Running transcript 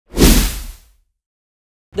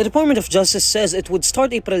The Department of Justice says it would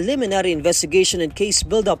start a preliminary investigation and case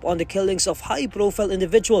buildup on the killings of high-profile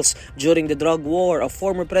individuals during the drug war of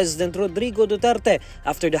former President Rodrigo Duterte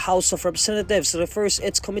after the House of Representatives refers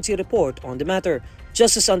its committee report on the matter.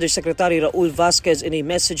 Justice Undersecretary Raul Vasquez, in a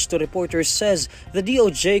message to reporters, says the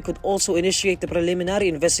DOJ could also initiate the preliminary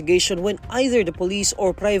investigation when either the police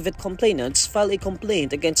or private complainants file a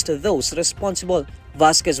complaint against those responsible.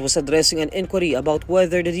 Vasquez was addressing an inquiry about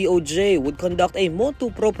whether the DOJ would conduct a motu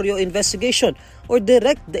proprio investigation or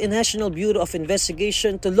direct the National Bureau of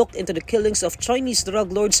Investigation to look into the killings of Chinese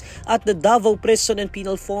drug lords at the Davao Prison and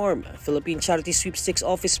Penal Farm. Philippine Charity Sweepstakes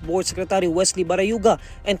Office Board Secretary Wesley Barayuga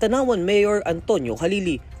and Tanawan Mayor Antonio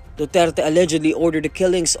Halili. Duterte allegedly ordered the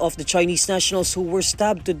killings of the Chinese nationals who were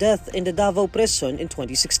stabbed to death in the Davao prison in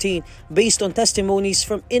 2016, based on testimonies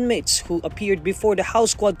from inmates who appeared before the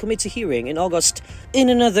House Quad Committee hearing in August. In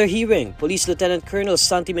another hearing, Police Lieutenant Colonel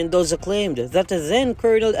Santi Mendoza claimed that the then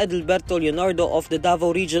Colonel Edilberto Leonardo of the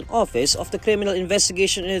Davao Region Office of the Criminal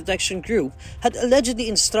Investigation and Detection Group had allegedly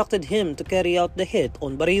instructed him to carry out the hit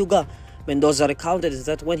on Barayuga. Mendoza recounted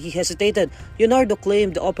that when he hesitated, Leonardo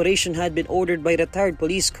claimed the operation had been ordered by retired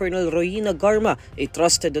Police Colonel Royina Garma, a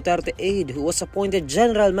trusted Duterte aide who was appointed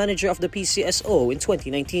General Manager of the PCSO in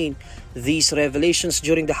 2019. These revelations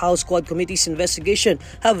during the House Quad Committee's investigation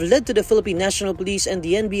have led to the Philippine National Police and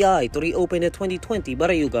the NBI to reopen the 2020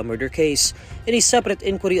 Barayuga murder case. In a separate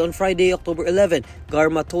inquiry on Friday, October 11,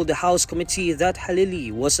 Garma told the House Committee that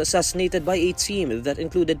Halili was assassinated by a team that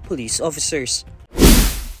included police officers.